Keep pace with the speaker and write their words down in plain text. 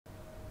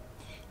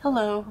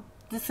Hello,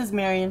 this is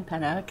Marian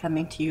Pena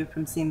coming to you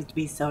from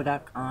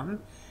seemstobeso.com.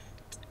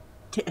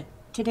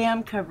 Today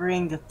I'm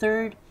covering the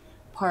third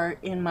part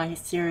in my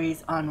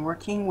series on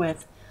working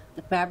with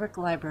the fabric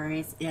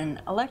libraries in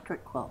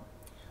Electric Quilt.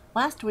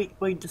 Last week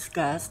we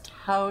discussed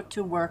how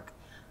to work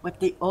with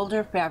the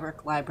older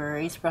fabric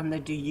libraries from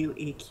the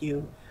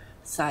DUEQ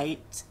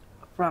site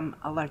from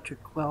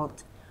Electric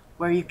Quilt,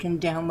 where you can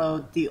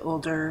download the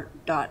older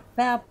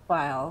 .fab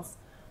files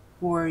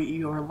for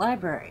your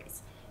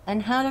libraries,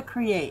 and how to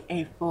create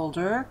a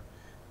folder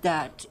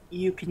that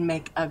you can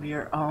make of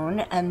your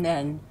own and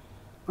then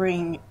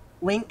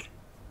link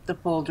the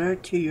folder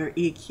to your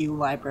EQ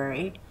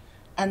library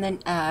and then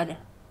add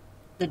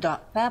the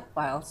 .fab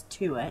files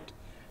to it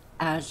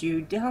as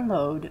you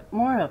download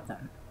more of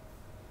them.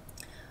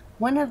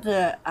 One of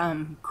the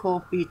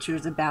cool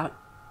features about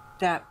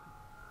that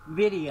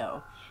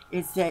video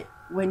is that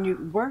when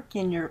you work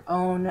in your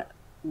own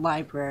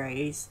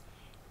libraries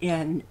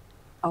in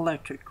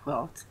Electric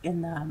Quilt,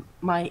 in the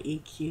My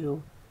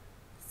EQ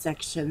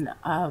section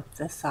of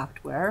the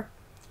software,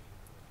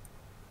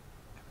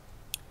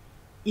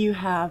 you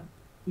have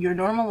your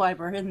normal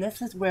library, and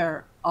this is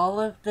where all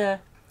of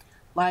the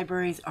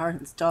libraries are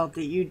installed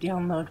that you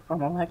download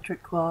from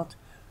Electric Quilt,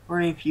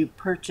 or if you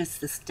purchase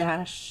the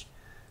Stash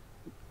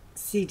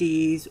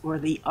CDs or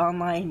the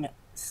online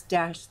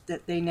Stash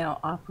that they now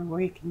offer,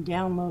 where you can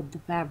download the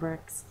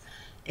fabrics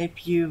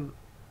if you've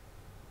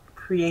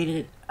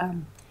created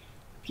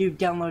if you've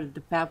downloaded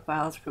the fab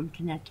files from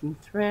Connecting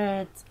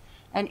Threads,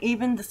 and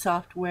even the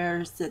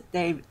softwares that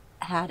they've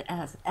had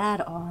as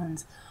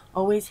add-ons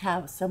always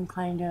have some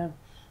kind of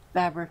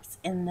fabrics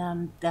in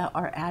them that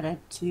are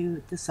added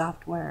to the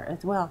software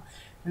as well.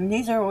 And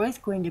these are always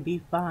going to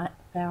be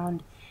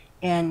found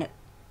in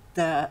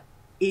the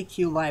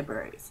EQ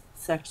libraries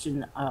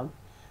section of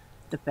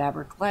the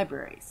fabric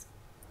libraries.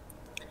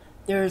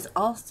 There's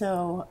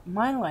also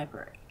My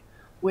Library,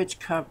 which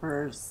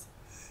covers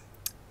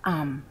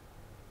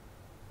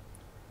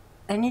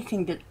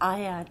anything that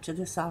I add to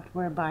the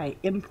software by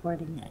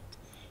importing it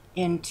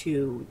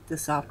into the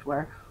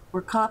software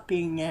or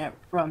copying it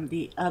from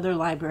the other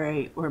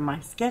library or my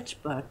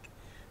sketchbook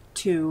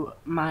to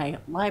my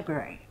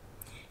library.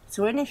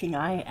 So anything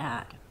I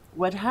add,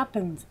 what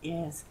happens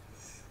is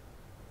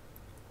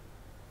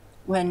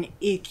when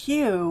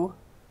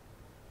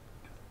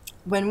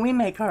we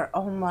make our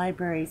own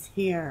libraries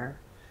here,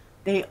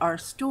 they are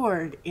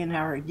stored in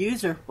our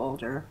user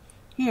folder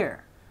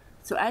here.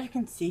 So as you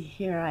can see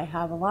here, I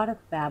have a lot of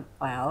fab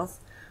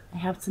files. I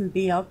have some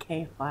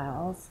BLK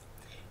files.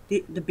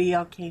 The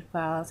BLK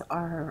files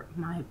are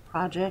my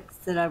projects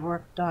that I've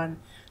worked on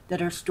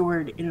that are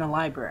stored in the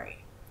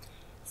library.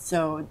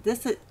 So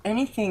this is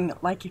anything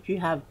like if you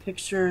have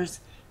pictures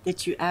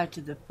that you add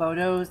to the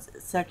photos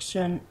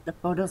section, the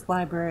photos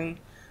library,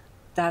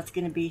 that's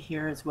going to be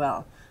here as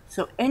well.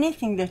 So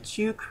anything that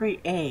you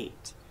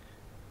create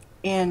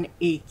in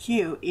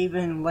EQ,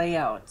 even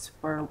layouts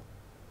for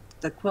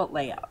the quilt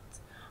layouts,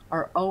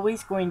 are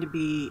always going to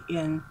be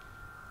in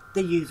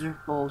the user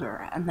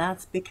folder, and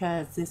that's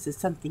because this is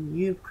something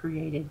you've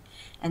created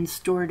and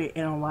stored it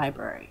in a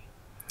library.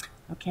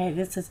 Okay,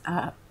 this is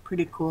a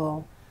pretty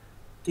cool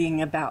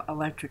thing about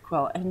Electric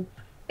Quilt. And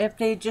if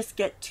they just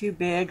get too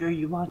big, or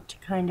you want to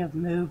kind of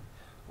move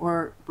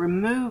or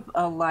remove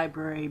a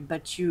library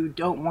but you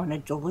don't want to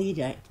delete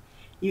it,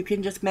 you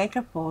can just make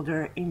a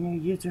folder in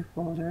your user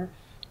folder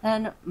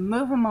and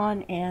move them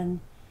on in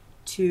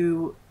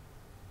to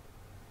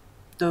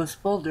those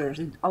folders,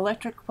 and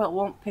Electric Quilt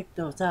won't pick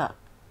those up.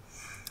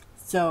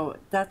 So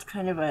that's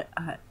kind of a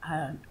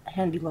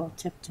handy little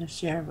tip to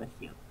share with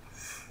you.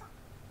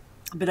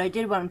 But I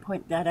did want to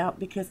point that out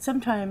because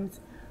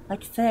sometimes,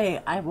 like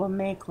say, I will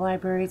make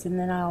libraries and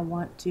then I'll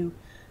want to,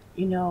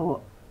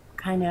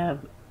 kind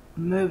of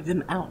move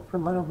them out for a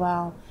little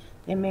while.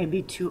 They may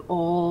be too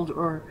old,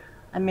 or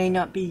I may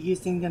not be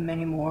using them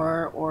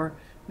anymore, or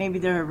maybe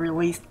they're a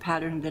released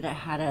pattern that it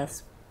had a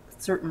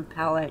certain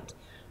palette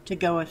to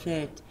go with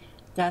it.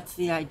 That's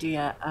the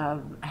idea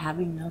of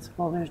having those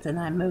folders, and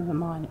I move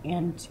them on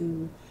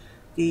into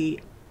the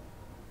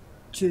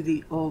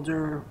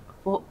other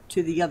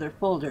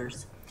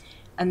folders.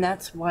 And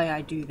that's why I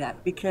do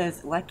that,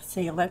 because like I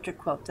say, Electric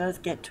Quilt does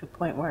get to a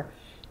point where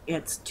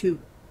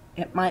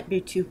it might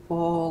be too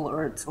full,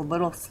 or it's a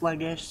little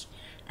sluggish,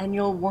 and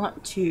you'll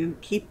want to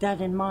keep that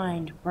in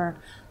mind for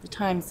the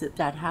times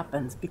that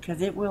happens,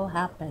 because it will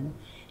happen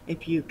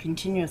if you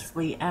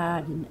continuously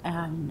add and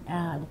add and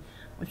add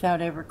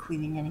without ever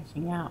cleaning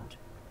anything out.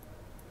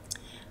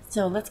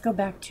 So let's go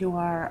back to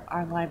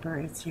our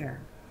libraries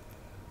here.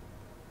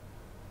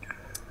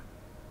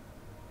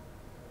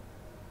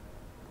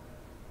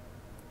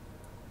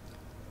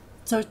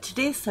 So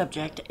today's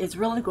subject is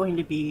really going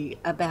to be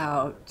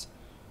about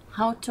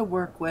how to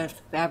work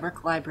with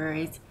fabric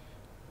libraries,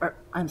 or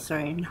I'm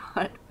sorry,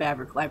 not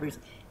fabric libraries,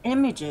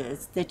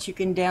 images that you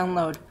can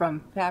download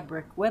from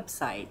fabric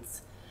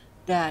websites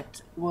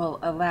that will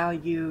allow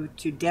you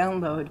to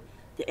download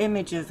the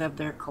images of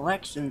their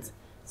collections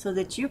so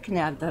that you can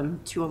add them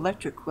to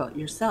Electric Quilt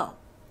yourself.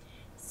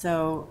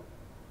 So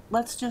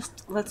let's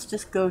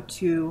just go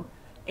to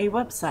a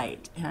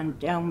website and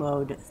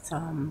download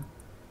some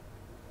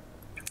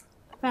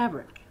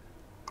fabric.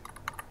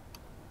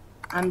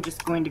 I'm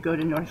just going to go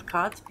to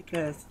Northcott's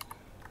because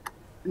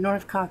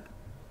Northcott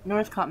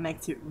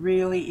makes it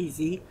really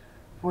easy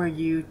for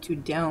you to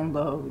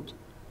download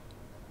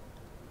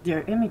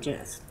their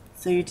images.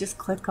 So you just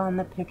click on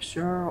the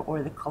picture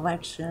or the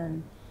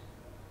collection,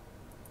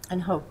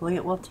 and hopefully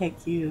it will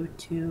take you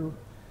to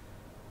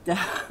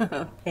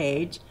the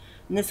page.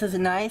 And this is a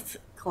nice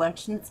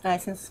collection. It's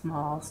nice and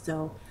small,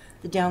 so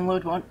the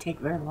download won't take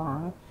very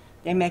long.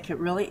 They make it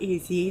really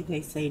easy.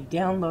 They say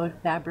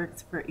download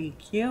fabrics for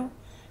EQ,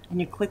 and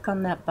you click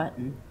on that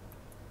button.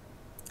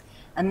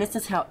 And this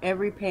is how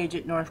every page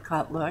at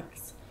Northcott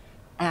looks,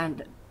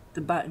 and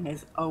the button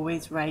is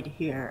always right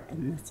here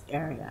in this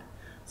area.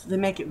 So they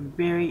make it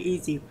very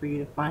easy for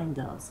you to find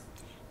those.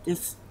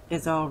 This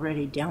is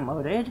already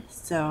downloaded,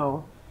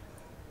 so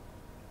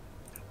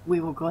we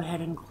will go ahead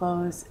and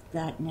close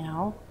that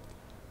now,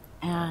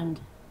 and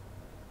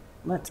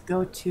let's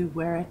go to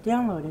where it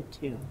downloaded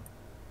to.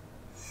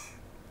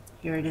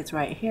 Here it is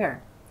right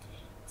here.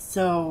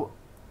 So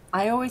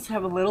I always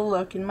have a little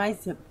look in my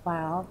zip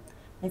file.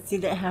 I see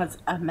that it has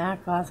a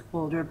macOS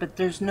folder, but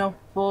there's no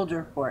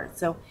folder for it.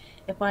 So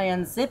if I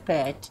unzip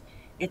it,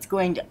 it's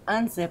going to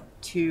unzip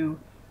to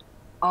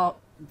all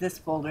this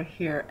folder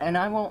here, and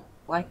I won't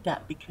like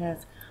that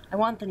because I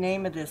want the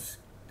name of this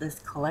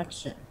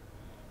collection.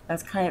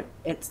 That's kind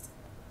of,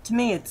 to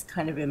me it's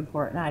kind of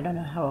important. I don't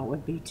know how it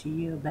would be to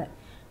you, but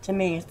to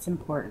me it's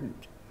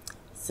important.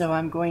 So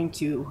I'm going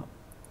to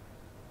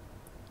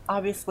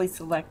obviously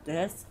select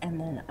this and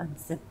then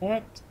unzip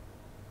it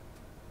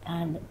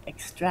and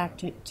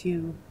extract it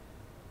to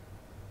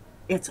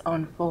its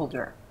own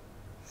folder.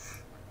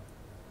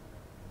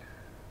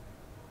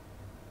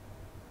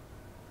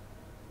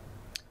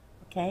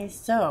 Okay,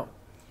 so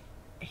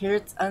here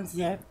it's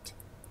unzipped.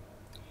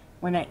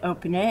 When I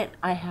open it,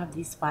 I have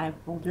these 5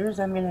 folders.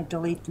 I'm going to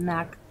delete the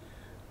Mac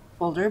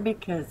folder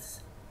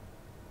because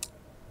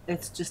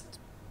it's just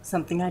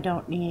something I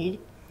don't need.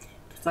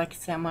 It's like I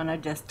say, I'm on a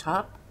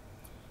desktop.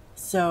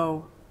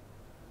 So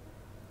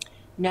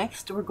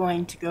next we're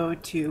going to go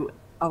to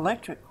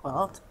Electric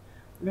Quilt.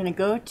 We're going to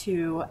go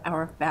to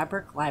our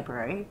fabric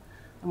library.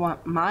 I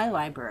want my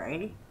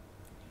library,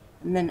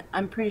 and then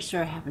I'm pretty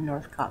sure I have a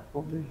Northcott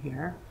folder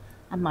here.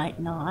 I might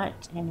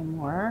not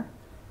anymore.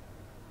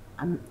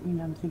 I'm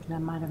thinking I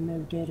might have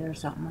moved it or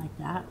something like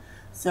that.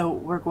 So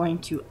we're going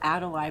to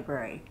add a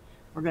library.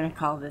 We're going to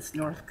call this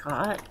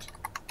Northcott.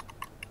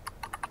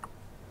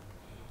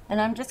 And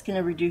I'm just going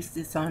to reduce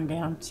this on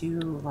down to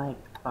like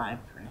 5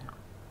 for now,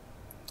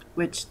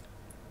 which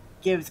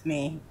gives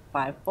me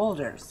 5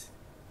 folders.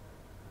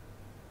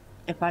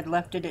 If I'd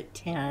left it at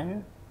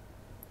 10,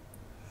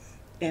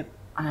 it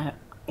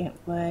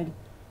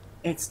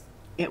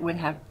would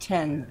have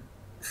 10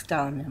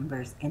 style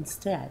numbers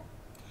instead.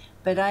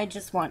 But I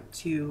just want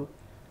to,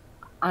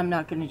 I'm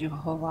not going to do a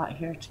whole lot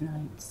here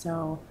tonight,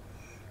 so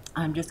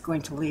I'm just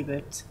going to leave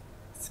it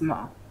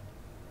small.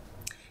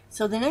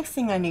 So the next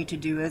thing I need to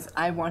do is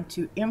I want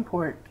to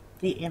import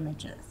the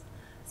images.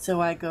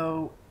 So I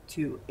go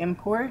to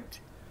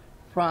import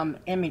from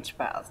image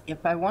files.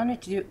 If I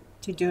wanted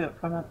to do it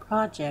from a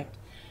project,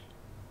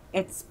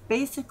 it's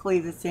basically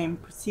the same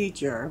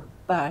procedure,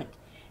 but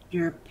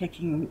you're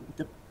picking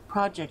the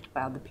project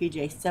file, the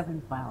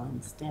PJ7 file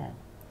instead.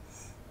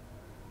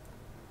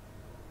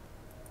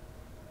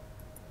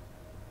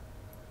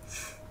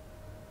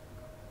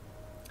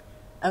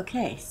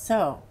 Okay,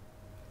 so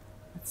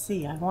let's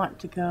see, I want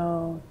to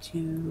go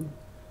to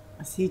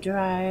my C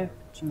drive,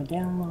 to my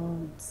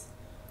downloads,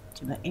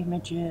 to my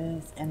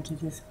images, and to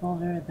this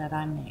folder that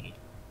I made.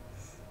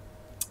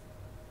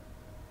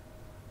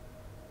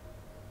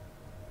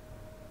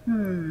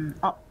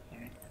 Oh,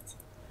 here it is.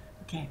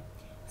 Okay,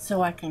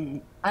 so I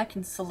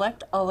can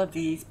select all of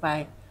these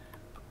by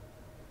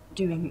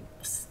doing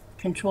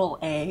Control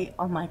A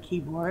on my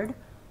keyboard,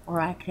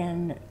 or I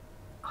can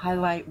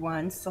highlight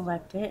one,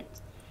 select it,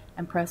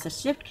 and press a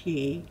Shift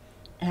key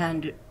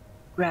and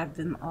grab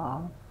them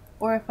all.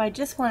 Or if I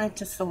just wanted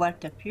to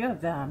select a few of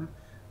them,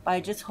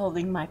 by just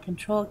holding my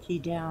Control key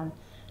down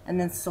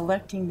and then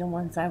selecting the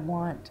ones I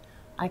want,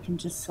 I can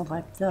just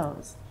select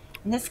those.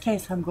 In this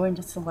case, I'm going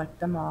to select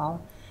them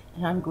all,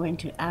 and I'm going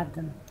to add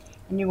them.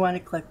 And you want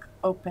to click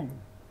Open.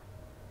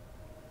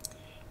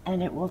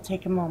 And it will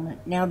take a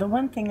moment. Now, the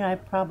one thing I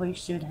probably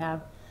should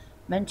have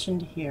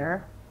mentioned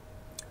here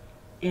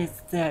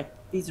is that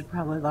these are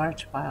probably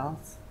large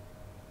files.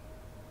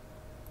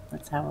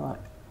 Let's have a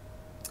look.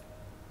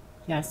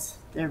 Yes,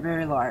 they're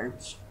very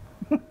large.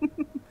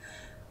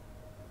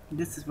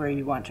 This is where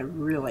you want to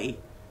really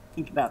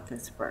think about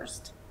this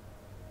first.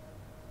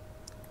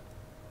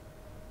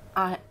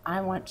 I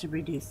want to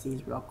reduce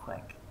these real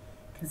quick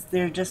because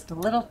they're just a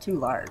little too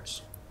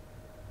large.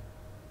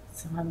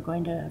 So I'm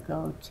going to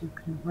go to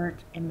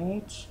Convert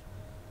Image,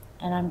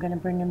 and I'm going to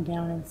bring them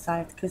down in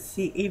size because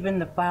see, even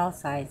the file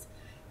size,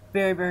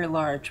 very, very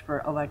large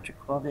for Electric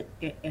Quilt.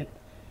 It's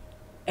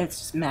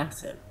just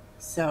massive.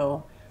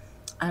 So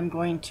I'm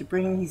going to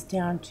bring these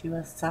down to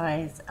a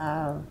size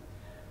of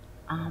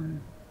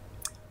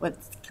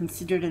what's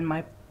considered in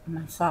my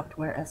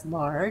software as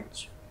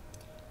large,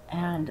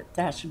 and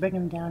that should bring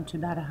them down to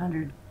about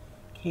 100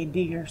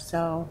 KB or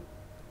so.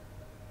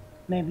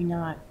 Maybe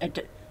not.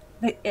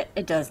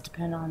 It does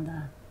depend on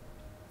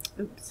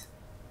the. Oops.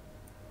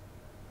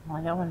 Well,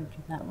 I don't want to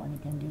do that one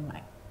again, do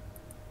I?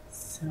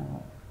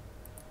 So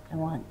I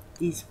want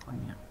these for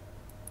now.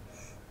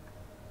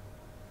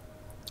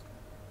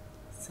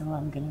 So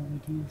I'm going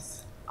to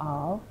reduce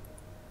all,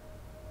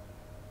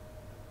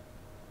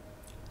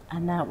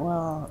 and that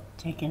will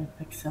take in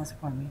pixels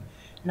for me.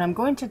 And I'm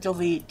going to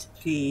delete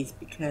these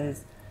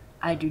because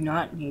I do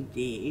not need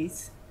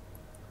these.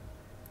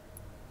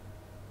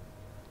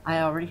 I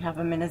already have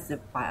them in a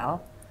zip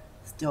file,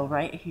 still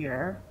right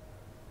here.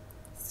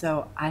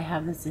 So I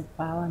have the zip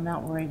file, I'm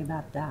not worried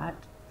about that.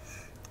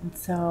 And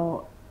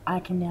so I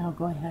can now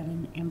go ahead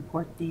and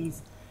import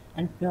these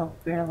and feel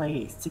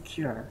fairly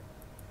secure.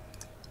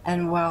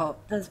 And while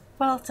the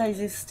file size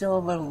is still a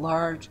little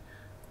large,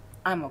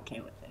 I'm okay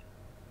with it.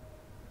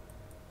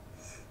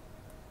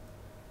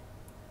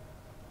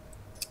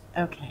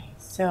 Okay,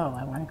 so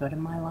I want to go to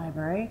my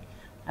library.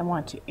 I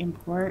want to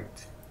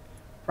import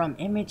from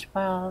image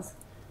files.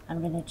 I'm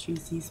going to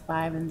choose these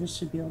 5, and this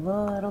should be a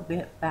little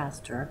bit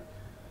faster.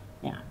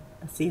 Now,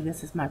 see,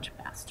 this is much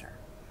faster.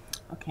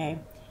 Okay,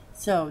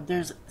 so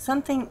there's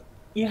something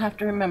you have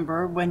to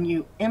remember when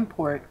you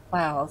import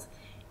files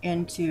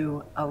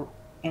into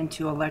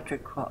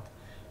Electric Quilt.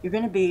 You're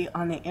going to be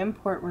on the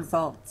Import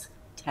Results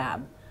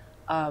tab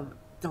of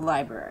the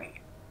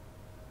library.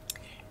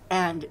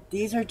 And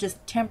these are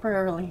just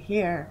temporarily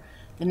here.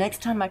 The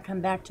next time I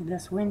come back to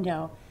this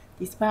window,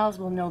 these files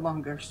will no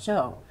longer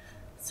show.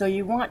 So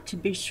you want to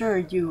be sure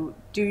you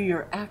do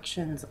your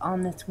actions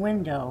on this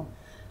window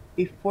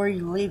before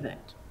you leave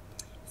it.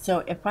 So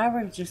if I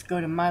were to just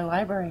go to my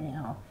library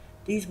now,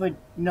 these would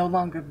no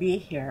longer be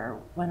here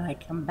when I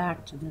come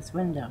back to this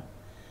window.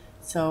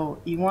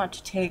 So you want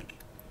to take,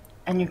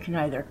 and you can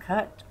either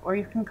cut or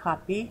you can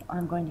copy.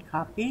 I'm going to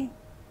copy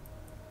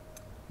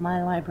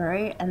my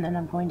library, and then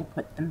I'm going to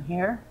put them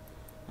here.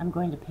 I'm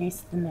going to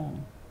paste them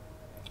in.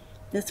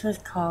 This was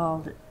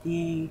called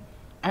the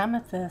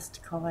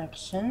Amethyst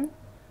Collection.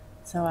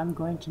 So I'm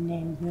going to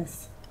name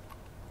this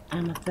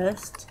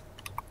Amethyst.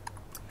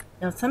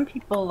 Now some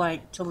people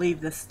like to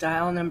leave the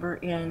style number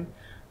in.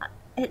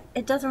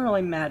 It doesn't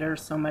really matter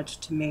so much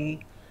to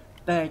me,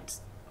 but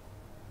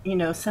you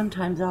know,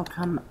 sometimes I'll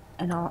come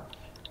and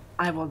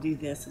I will do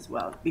this as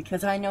well,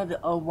 because I know the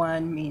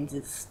 01 means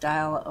it's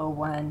style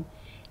 01,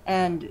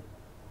 and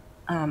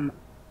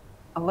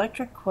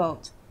Electric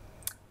Quilt,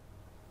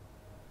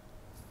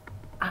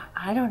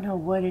 I don't know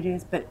what it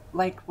is, but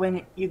like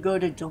when you go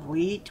to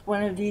delete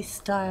one of these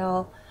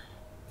style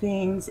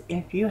things,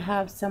 if you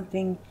have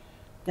something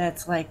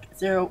that's like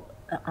 0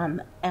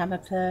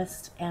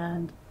 amethyst,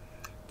 and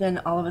then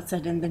all of a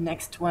sudden the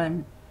next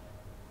one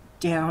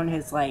down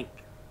is like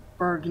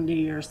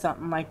burgundy or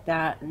something like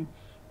that, and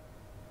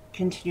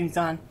continues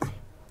on.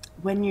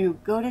 When you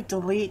go to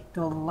delete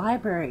the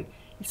library,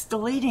 it's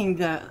deleting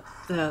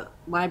the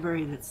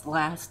library that's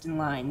last in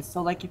line.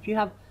 So like if you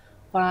have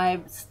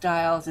 5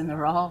 styles and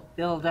they're all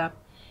filled up,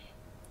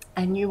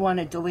 and you want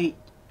to delete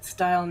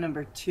style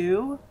number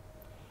 2,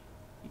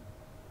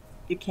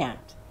 you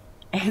can't.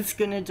 It's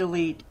going to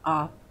delete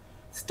off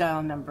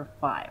style number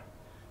 5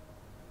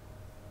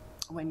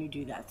 when you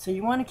do that. So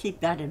you want to keep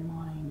that in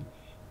mind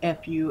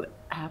if you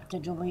have to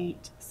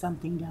delete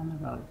something down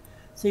the road.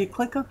 So you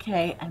click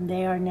OK, and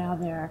they are now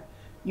there.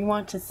 You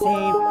want to save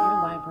your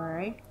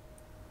library,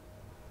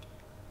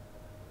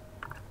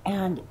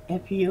 and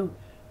if you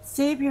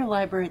save your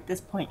library at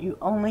this point, you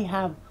only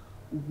have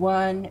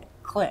 1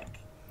 click.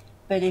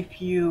 But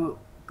if you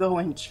go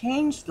and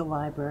change the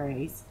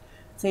libraries,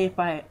 say if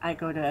I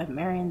go to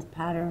Marian's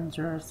patterns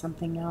or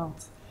something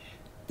else,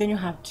 then you'll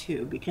have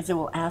 2, because it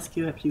will ask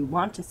you if you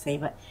want to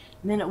save it,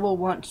 and then it will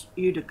want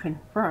you to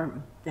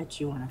confirm that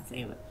you want to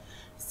save it.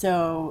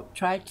 So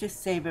try to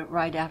save it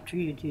right after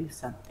you do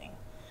something.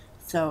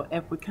 So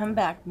if we come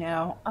back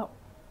now, oh,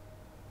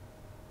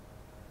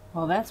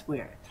 well, that's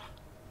weird,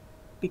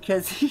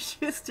 because he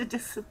used to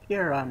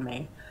disappear on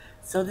me.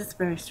 So that's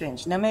very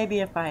strange. Now maybe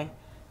if I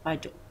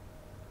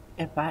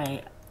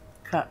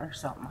cut or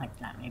something like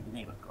that, maybe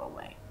they would go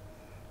away.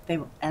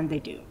 And they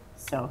do.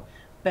 So,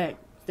 but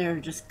they're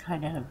just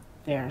kind of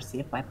there. See,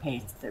 if I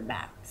paste, they're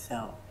back.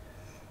 So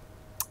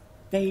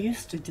they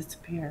used to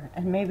disappear,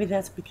 and maybe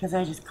that's because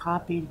I just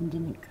copied and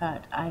didn't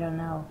cut. I don't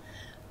know.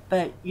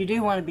 But you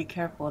do want to be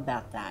careful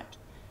about that,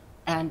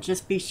 and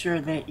just be sure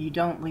that you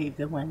don't leave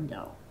the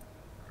window.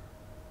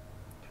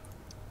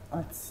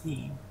 Let's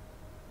see.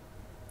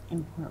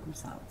 Import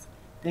results.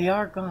 They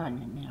are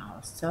gone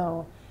now,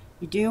 so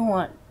you do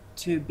want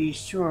to be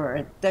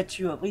sure that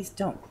you at least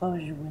don't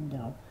close your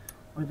window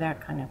or that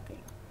kind of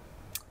thing.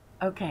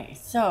 Okay,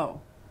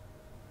 so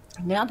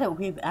now that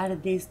we've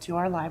added these to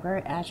our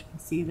library, as you can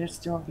see, they're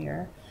still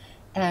here,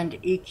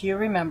 and EQ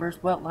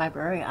remembers what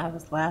library I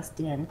was last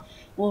in.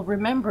 We'll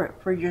remember it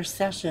for your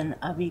session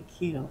of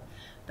EQ.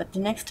 But the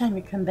next time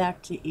you come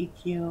back to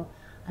EQ,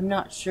 I'm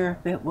not sure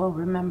if it will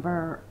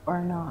remember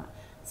or not.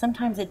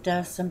 Sometimes it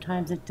does,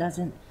 sometimes it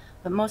doesn't,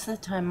 but most of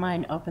the time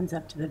mine opens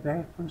up to the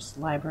very first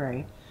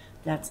library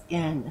that's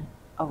in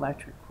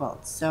Electric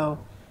Quilt. So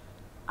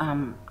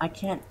I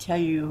can't tell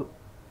you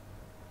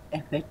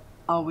if it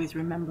always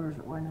remembers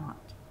or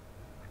not.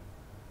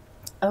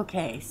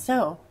 Okay,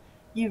 so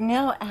you've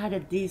now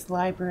added these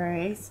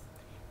libraries.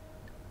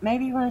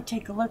 Maybe you want to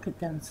take a look at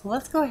them. So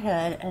let's go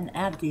ahead and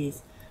add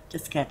these to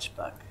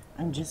Sketchbook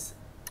and just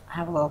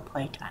have a little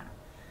playtime.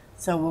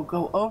 So we'll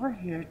go over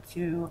here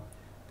to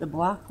the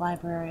block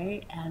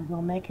library and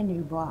we'll make a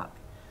new block.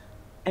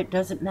 It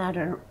doesn't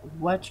matter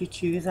what you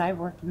choose. I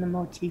work in the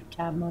motif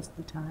tab most of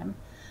the time.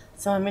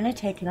 So I'm going to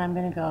take it, I'm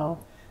going to go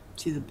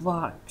to the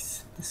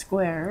blocks, the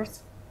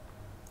squares,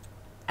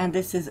 and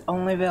this is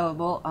only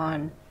available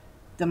on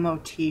the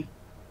motif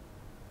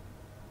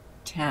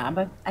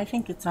tab. I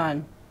think it's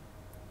on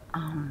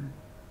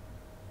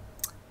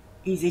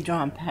Easy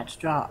Draw and Patch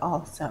Draw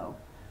also,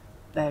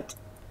 but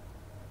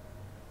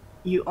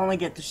you only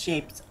get the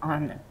shapes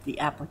on the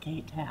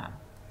Applique tab.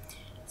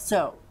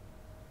 So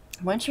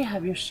once you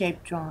have your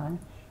shape drawn,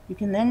 you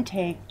can then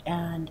take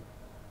and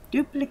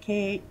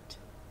duplicate.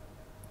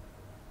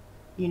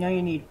 You know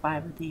you need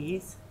 5 of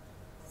these.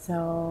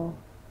 So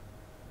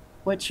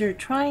what you're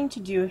trying to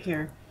do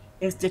here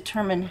is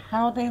determine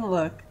how they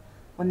look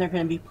when they're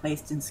going to be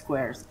placed in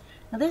squares.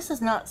 Now this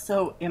is not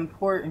so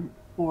important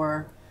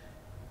for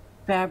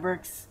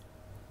fabrics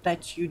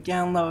that you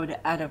download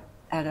at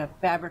a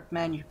fabric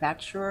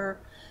manufacturer,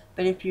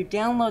 but if you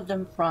download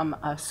them from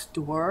a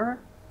store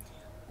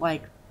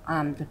like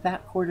the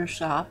Fat Quarter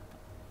Shop,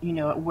 you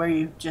know, where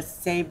you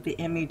just save the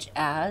image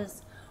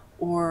as,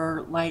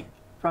 or like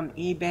from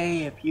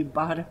eBay, if you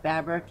bought a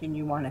fabric and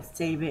you want to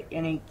save it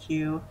in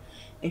EQ,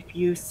 if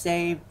you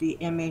save the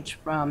image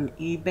from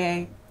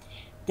eBay,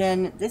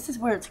 then this is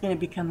where it's going to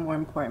become more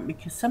important,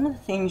 because some of the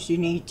things you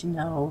need to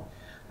know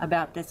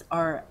about this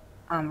are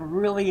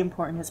really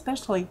important,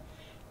 especially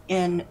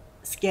in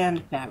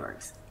scanned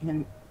fabrics,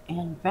 in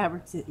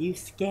fabrics that you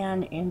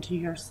scan into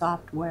your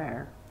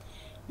software.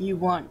 You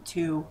want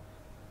to,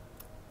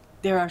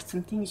 there are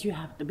some things you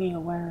have to be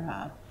aware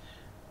of.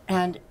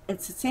 And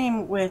it's the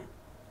same with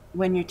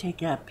when you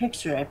take a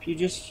picture, if you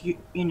just, you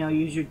know,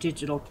 use your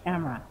digital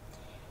camera.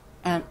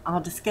 And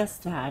I'll discuss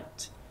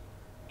that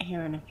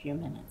here in a few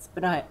minutes.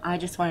 But I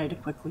just wanted to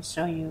quickly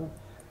show you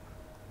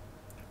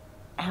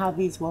how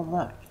these will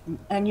look.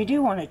 And you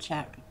do want to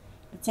check.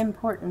 It's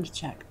important to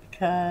check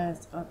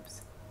because,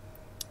 oops,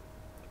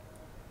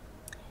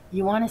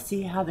 you want to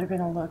see how they're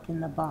going to look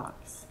in the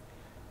box.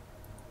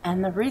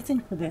 And the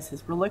reason for this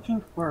is we're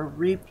looking for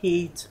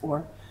repeats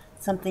or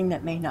something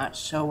that may not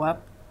show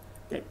up,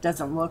 that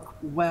doesn't look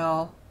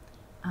well.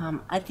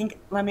 I think,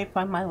 let me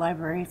find my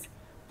libraries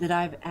that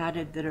I've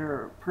added that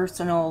are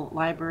personal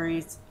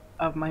libraries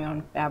of my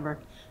own fabric.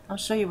 I'll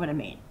show you what I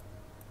mean.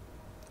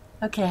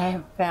 Okay, I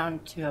have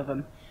found 2 of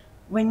them.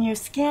 When you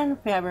scan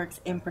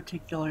fabrics in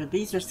particular,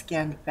 these are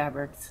scanned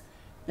fabrics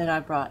that I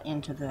brought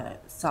into the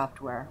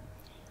software.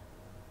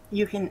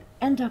 You can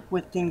end up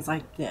with things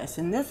like this,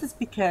 and this is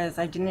because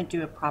I didn't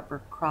do a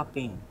proper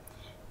cropping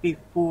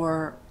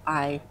before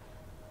I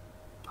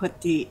put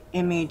the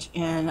image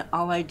in.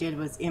 All I did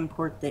was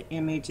import the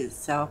image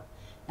itself,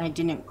 and I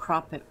didn't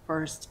crop it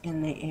first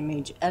in the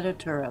image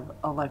editor of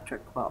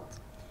Electric Quilt.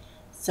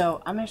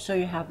 So I'm going to show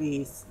you how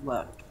these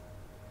look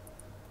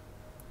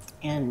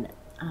in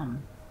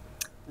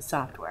the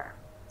software.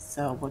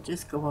 So we'll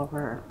just go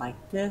over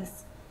like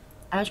this.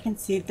 As you can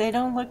see, they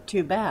don't look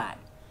too bad.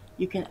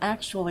 You can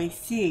actually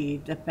see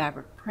the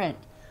fabric print,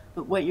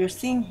 but what you're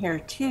seeing here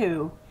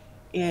too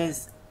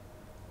is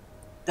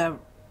the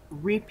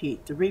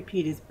repeat. The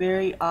repeat is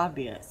very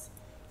obvious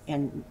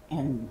in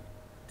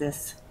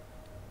this.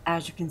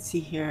 As you can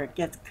see here, it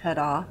gets cut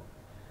off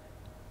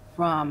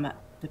from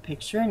the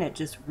picture and it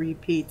just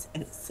repeats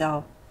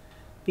itself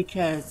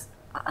because,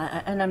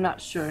 and I'm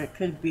not sure, it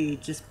could be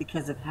just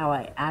because of how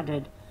I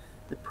added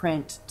the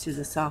print to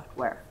the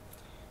software.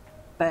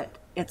 But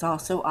it's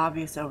also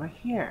obvious over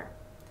here,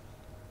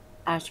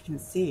 as you can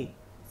see.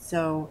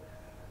 So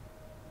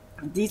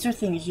these are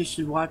things you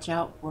should watch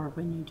out for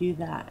when you do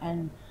that,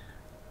 and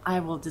I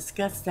will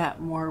discuss that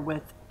more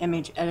with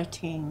image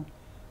editing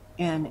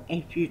in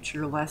a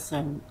future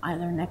lesson,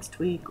 either next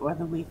week or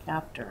the week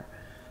after.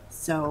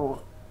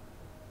 So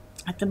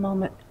at the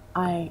moment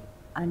I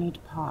need to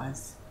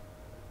pause.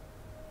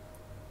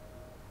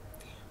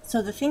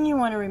 So the thing you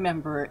want to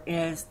remember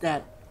is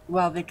that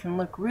while they can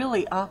look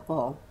really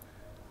awful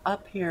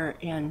up here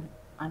in,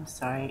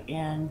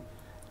 in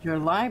your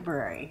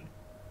library,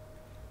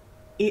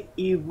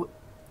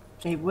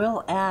 they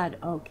will add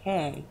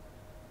okay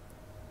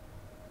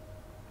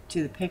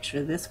to the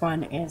picture. This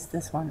one is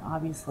this one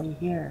obviously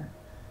here,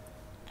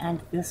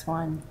 and this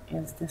one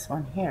is this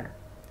one here.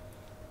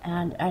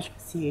 And as you can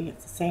see,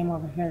 it's the same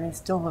over here. They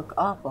still look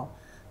awful,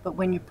 but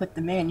when you put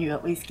them in, you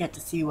at least get to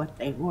see what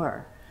they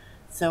were.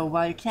 So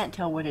while you can't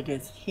tell what it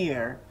is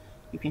here,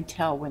 you can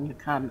tell when you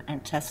come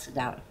and test it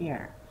out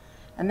here.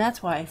 And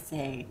that's why I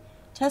say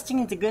testing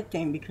is a good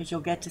thing because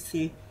you'll get to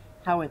see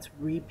how it's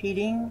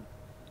repeating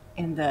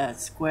in the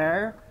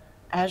square.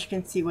 As you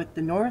can see with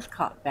the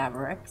Northcott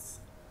fabrics,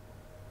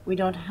 we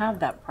don't have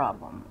that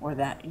problem or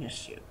that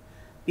issue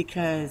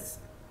because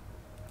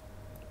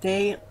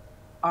they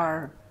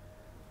are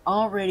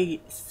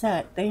already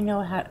set. They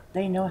know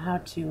how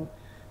to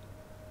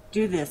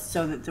do this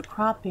so that the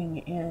cropping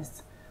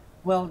is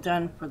well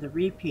done for the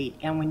repeat,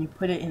 and when you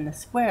put it in the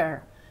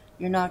square,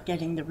 you're not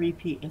getting the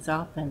repeat as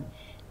often.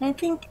 And I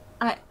think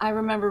I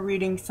remember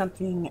reading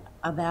something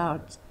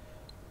about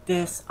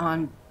this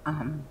on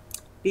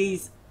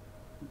Bee's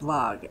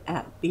blog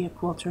at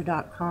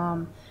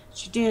beaquilter.com.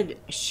 She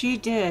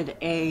did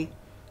a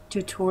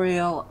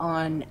tutorial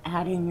on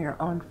adding your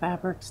own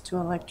fabrics to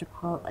electric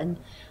quilt, and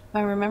if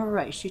I remember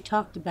right, she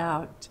talked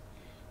about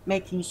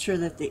making sure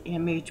that the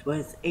image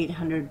was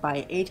 800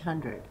 by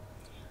 800.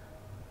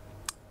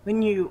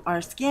 When you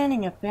are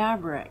scanning a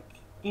fabric,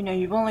 you know,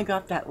 you've only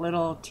got that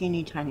little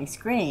teeny tiny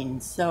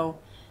screen, so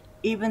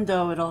even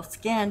though it'll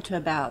scan to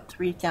about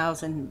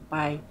 3000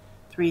 by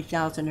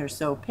 3000 or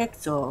so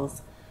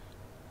pixels,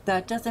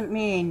 that doesn't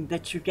mean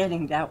that you're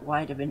getting that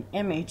wide of an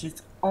image.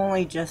 It's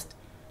only just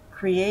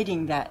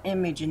creating that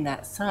image in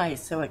that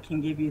size so it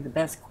can give you the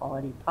best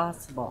quality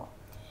possible.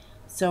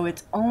 So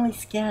it's only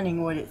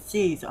scanning what it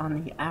sees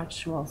on the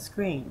actual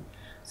screen.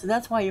 So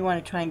that's why you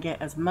want to try and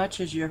get as much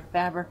as your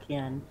fabric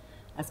in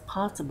as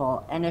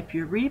possible. And if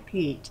your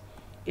repeat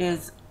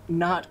is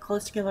not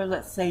close together,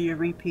 let's say your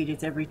repeat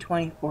is every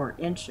 24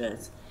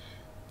 inches,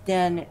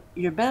 then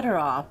you're better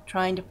off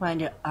trying to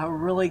find a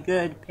really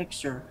good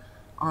picture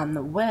on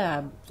the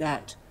web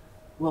that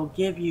will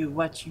give you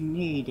what you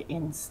need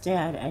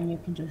instead, and you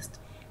can just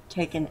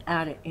take and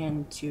add it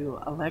into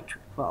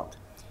electric quilt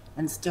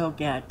and still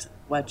get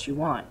what you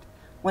want.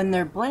 When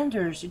they're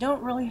blenders, you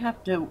don't really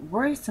have to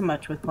worry so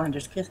much with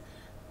blenders because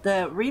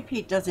the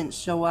repeat doesn't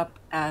show up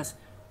as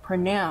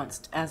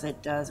pronounced as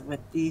it does with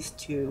these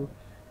two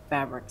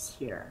fabrics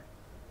here.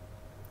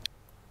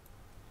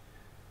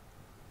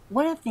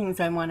 One of the things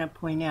I want to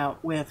point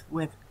out with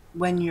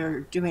when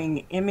you're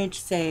doing image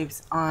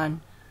saves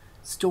on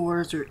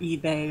stores or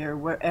eBay or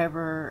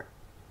wherever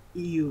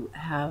you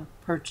have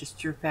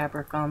purchased your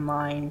fabric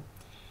online,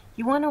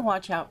 you want to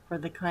watch out for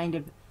the kind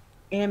of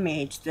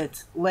image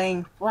that's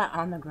laying flat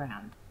on the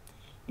ground,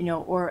 you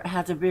know, or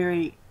has a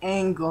very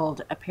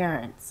angled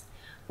appearance.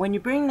 When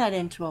you bring that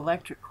into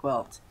electric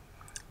quilt,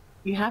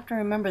 you have to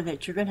remember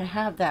that you're going to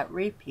have that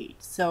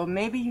repeat. So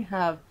maybe you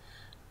have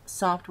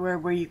software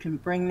where you can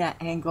bring that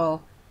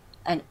angle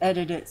and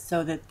edit it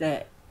so that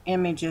the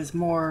image is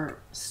more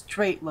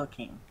straight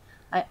looking.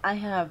 I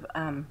have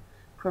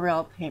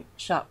Corel Paint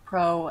Shop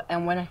Pro,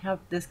 and when I have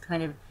this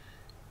kind of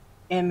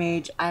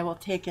image, I will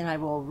take and I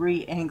will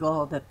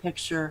re-angle the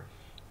picture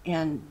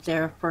in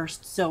there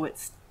first so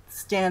it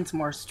stands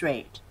more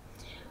straight.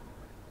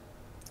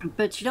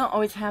 But you don't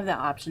always have that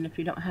option. If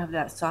you don't have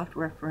that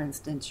software, for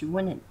instance, you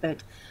wouldn't.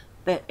 But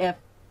if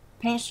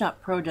Paint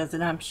Shop Pro does it,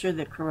 I'm sure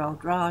that Corel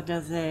Draw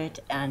does it,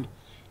 and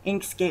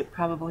Inkscape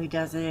probably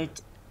does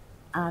it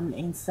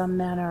in some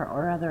manner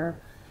or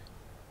other,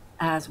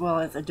 as well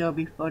as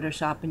Adobe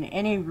Photoshop and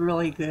any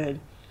really good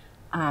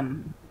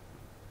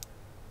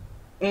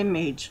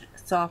image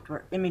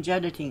software, image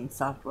editing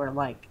software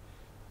like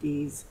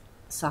these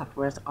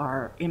softwares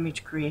are,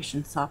 image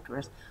creation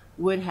softwares,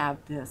 would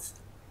have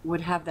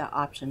that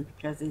option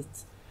because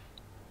it's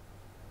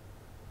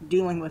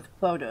dealing with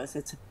photos.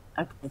 It's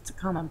a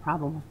common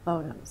problem with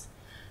photos.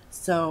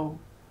 So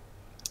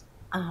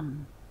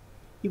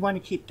you want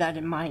to keep that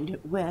in mind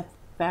with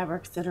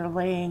fabrics that are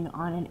laying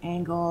on an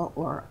angle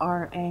or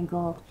are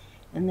angled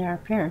in their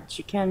appearance.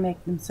 You can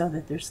make them so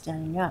that they're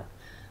standing up,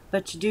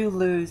 but you do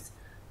lose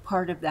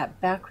part of that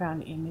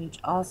background image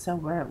also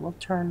where it will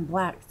turn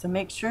black. So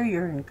make sure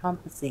you're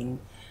encompassing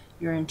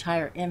your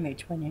entire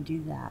image when you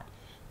do that.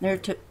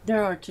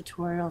 There are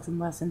tutorials and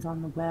lessons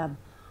on the web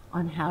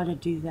on how to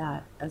do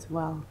that as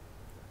well.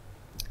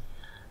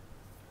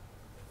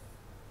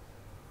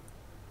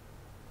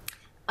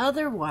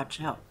 Other watch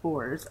out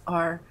fors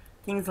are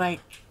things like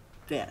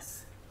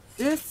this.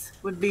 This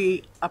would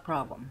be a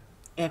problem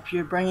if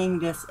you're bringing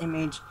this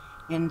image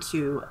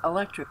into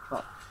electric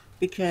quilt,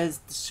 because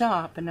the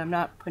shop, and I'm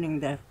not putting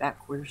the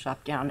back quarter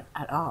shop down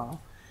at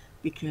all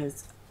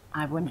because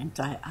I wouldn't,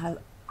 I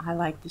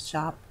like the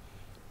shop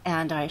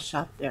and I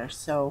shop there.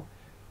 So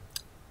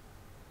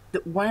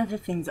one of the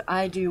things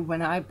I do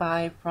when I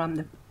buy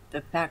from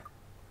the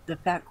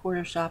fat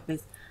quarter shop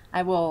is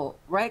I will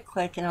right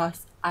click and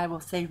I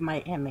will save my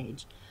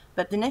image.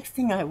 But the next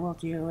thing I will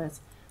do is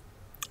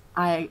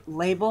I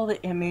label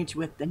the image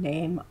with the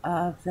name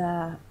of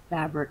the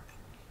fabric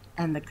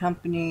and the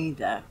company,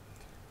 the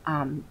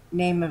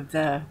name of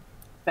the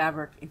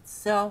fabric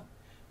itself,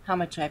 how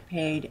much I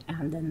paid,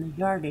 and then the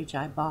yardage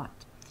I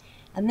bought.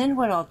 And then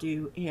what I'll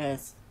do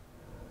is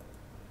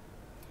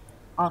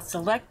I'll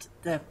select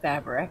the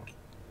fabric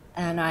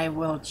and I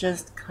will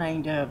just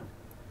kind of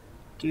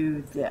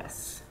do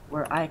this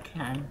where I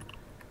can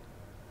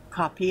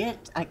copy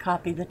it. I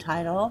copy the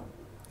title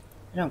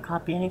I don't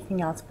copy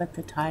anything else but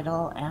the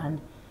title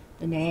and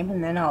the name,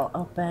 and then I'll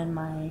open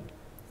my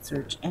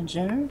search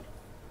engine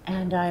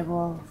and I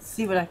will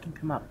see what I can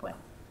come up with.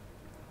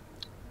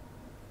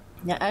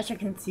 Now, as you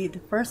can see, the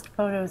first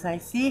photos I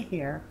see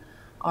here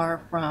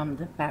are from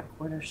the fat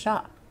quarter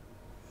shop.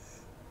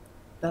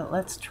 But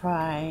let's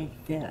try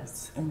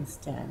this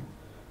instead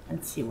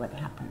and see what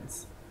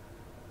happens.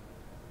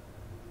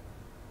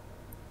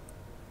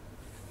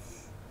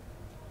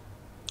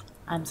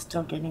 I'm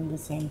still getting the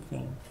same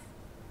thing.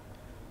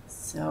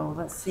 So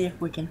let's see if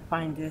we can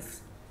find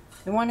this.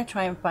 We want to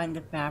try and find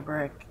the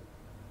fabric,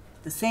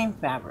 the same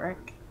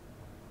fabric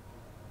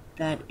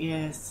that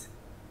is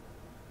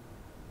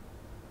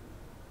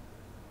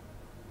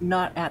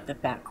not at the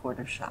fat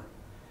quarter shop.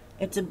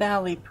 It's a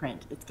Bali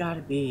print. It's got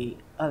to be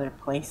other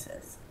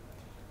places.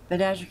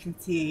 But as you can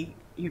see,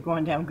 you're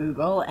going down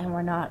Google and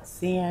we're not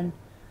seeing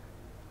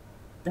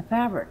the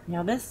fabric.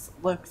 Now this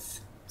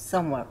looks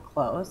somewhat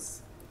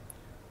close,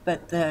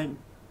 but the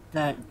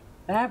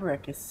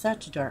fabric is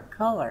such a dark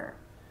color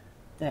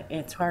that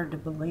it's hard to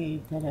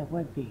believe that it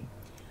would be.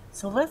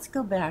 So let's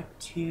go back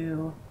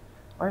to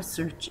our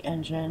search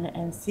engine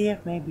and see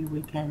if maybe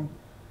we can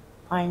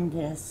find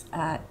this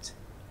at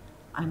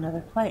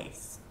another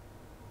place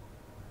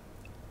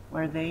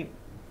where they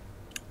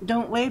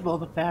don't label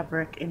the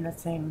fabric in the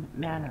same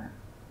manner.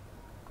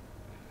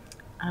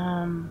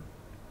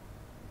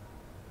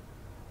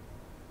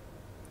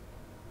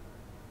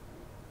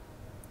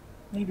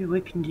 Maybe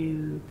we can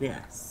do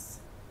this.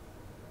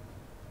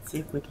 See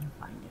if we can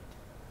find it.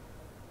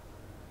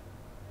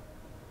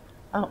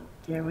 Oh,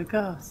 there we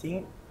go.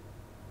 See?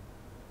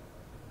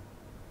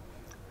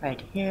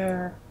 Right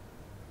here.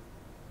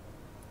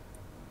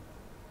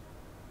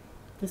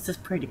 This is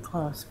pretty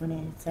close,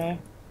 wouldn't you say?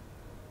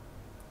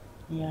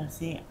 Yeah,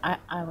 see,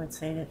 I would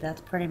say that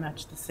that's pretty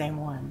much the same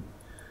one.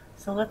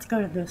 So let's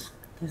go to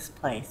this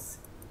place.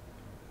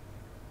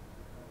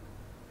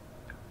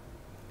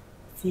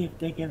 See if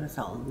they give us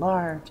a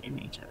large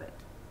image of it.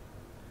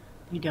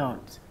 They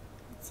don't.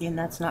 See, and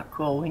that's not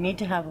cool. We need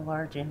to have a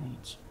large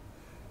image.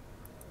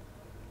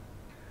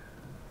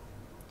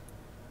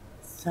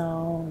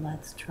 So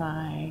let's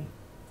try.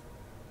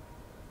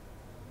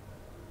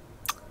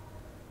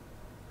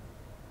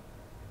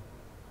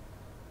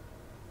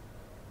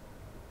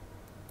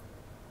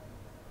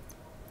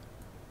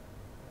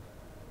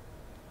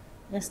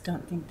 I just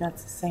don't think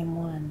that's the same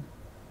one.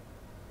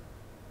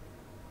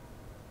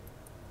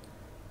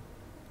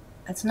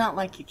 It's not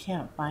like you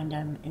can't find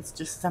them, it's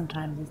just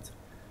sometimes it's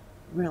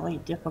really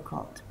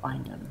difficult to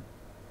find them.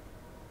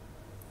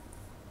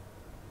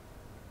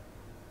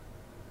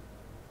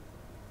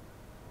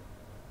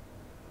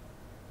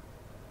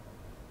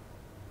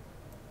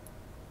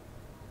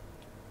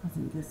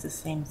 Wasn't this the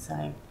same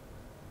site?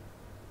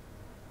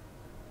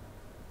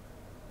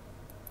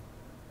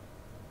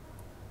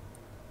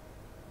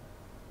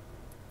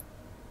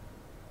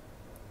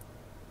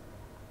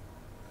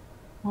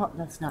 Well,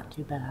 that's not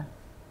too bad.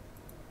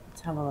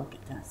 Let's have a look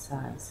at that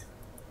size.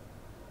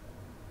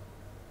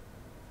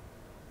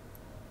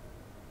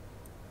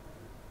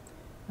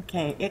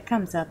 Okay, it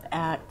comes up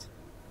at,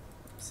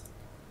 oops,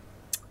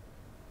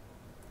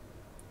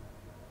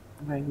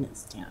 I'm writing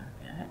this down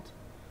a bit.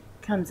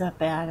 Comes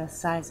up at a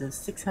size of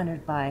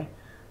 600 by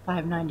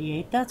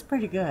 598. That's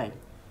pretty good.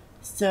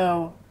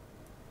 So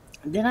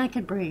then I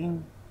could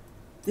bring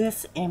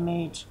this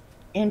image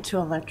into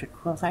electric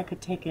quilts. I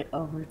could take it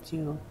over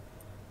to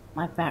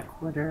my fat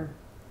quarter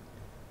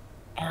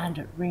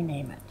and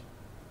rename it.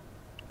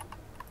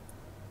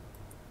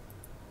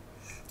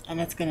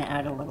 And it's going to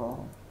add a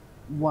little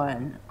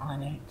 1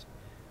 on it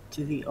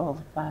to the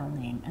old file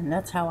name. And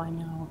that's how I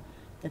know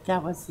that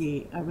that was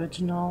the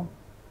original,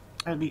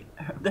 or the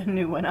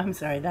new one. I'm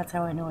sorry, that's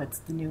how I know it's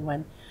the new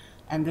one.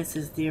 And this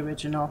is the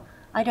original.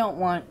 I don't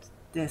want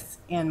this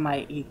in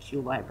my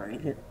EQ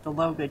library. The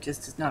logo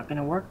just is not going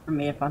to work for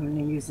me if I'm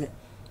going to use it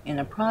in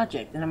a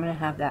project. And I'm going to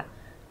have that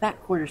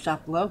fat quarter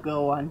shop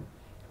logo on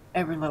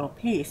every little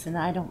piece, and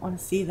I don't want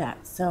to see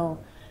that. So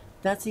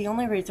that's the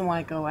only reason why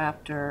I go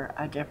after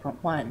a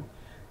different one.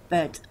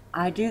 But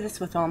I do this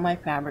with all my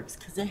fabrics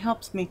because it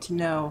helps me to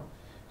know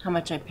how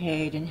much I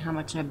paid and how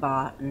much I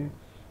bought and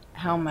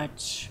how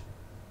much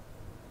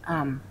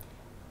I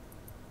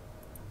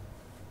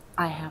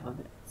have of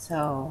it.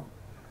 So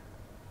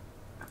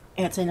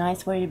it's a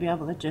nice way to be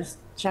able to just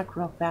check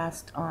real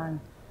fast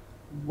on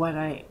what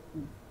I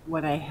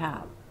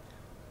have.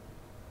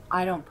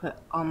 I don't put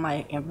all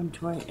my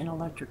inventory in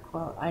electric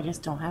quilt. I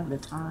just don't have the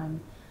time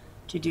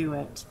to do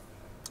it.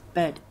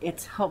 But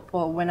it's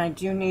helpful when I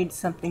do need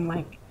something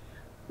like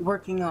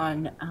working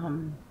on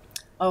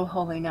Oh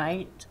Holy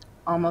Night.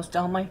 Almost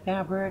all my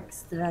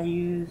fabrics that I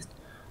used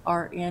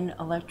are in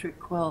electric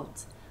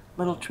quilts.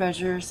 Little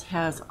Treasures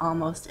has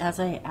almost, as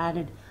I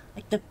added,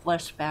 like the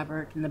flesh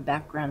fabric and the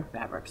background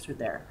fabrics are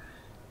there,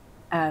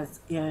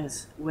 as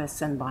is with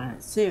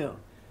Sunbonnet Sue.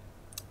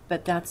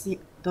 But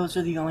those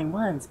are the only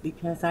ones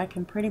because I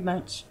can pretty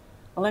much,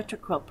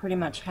 electric quilt pretty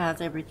much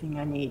has everything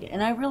I need.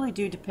 And I really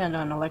do depend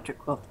on electric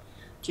quilt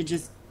to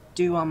just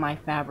do all my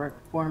fabric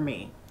for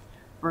me.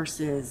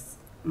 versus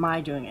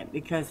my doing it,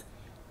 because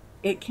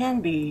it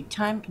can be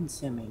time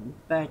consuming,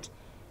 but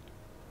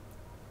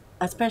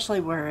especially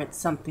where it's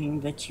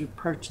something that you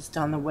purchased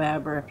on the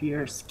web, or if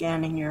you're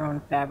scanning your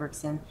own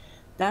fabrics in,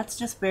 that's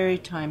just very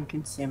time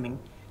consuming.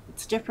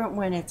 It's different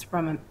when it's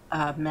from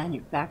a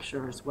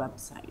manufacturer's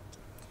website.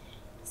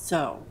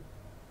 So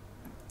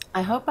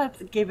I hope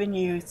I've given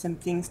you some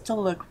things to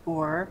look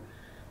for.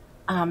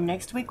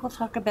 Next week we'll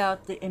talk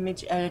about the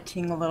image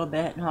editing a little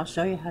bit, and I'll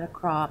show you how to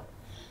crop.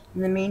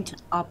 In the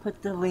meantime, I'll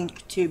put the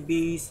link to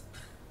Bee's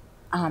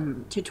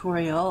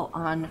tutorial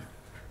on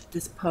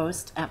this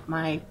post at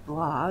my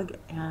blog,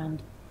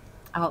 and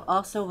I'll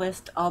also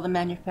list all the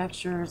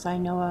manufacturers I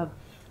know of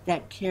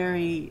that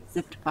carry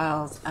zipped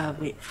files of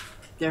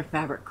their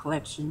fabric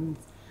collections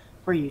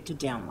for you to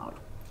download.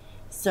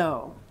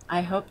 So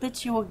I hope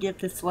that you will give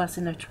this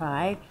lesson a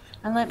try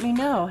and let me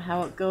know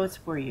how it goes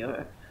for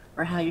you,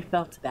 or how you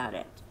felt about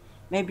it.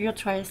 Maybe you'll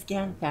try to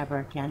scan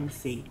fabric and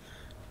see.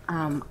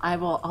 I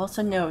will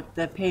also note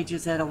the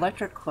pages at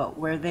Electric Quilt,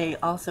 where they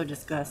also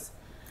discuss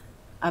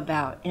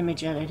about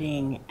image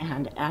editing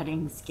and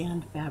adding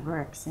scanned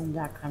fabrics and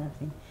that kind of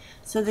thing,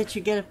 so that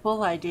you get a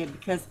full idea,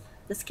 because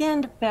the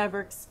scanned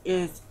fabrics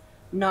is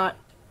not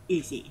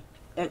easy.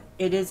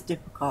 It is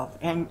difficult,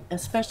 and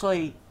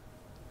especially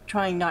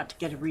trying not to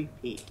get a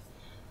repeat.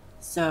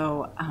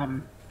 So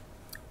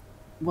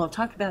we'll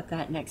talk about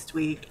that next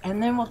week,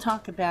 and then we'll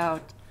talk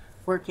about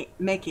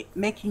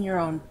making your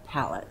own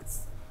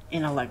palettes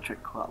in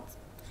Electric Quilt.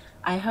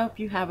 I hope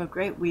you have a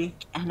great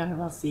week, and I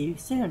will see you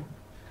soon.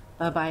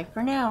 Bye-bye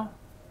for now.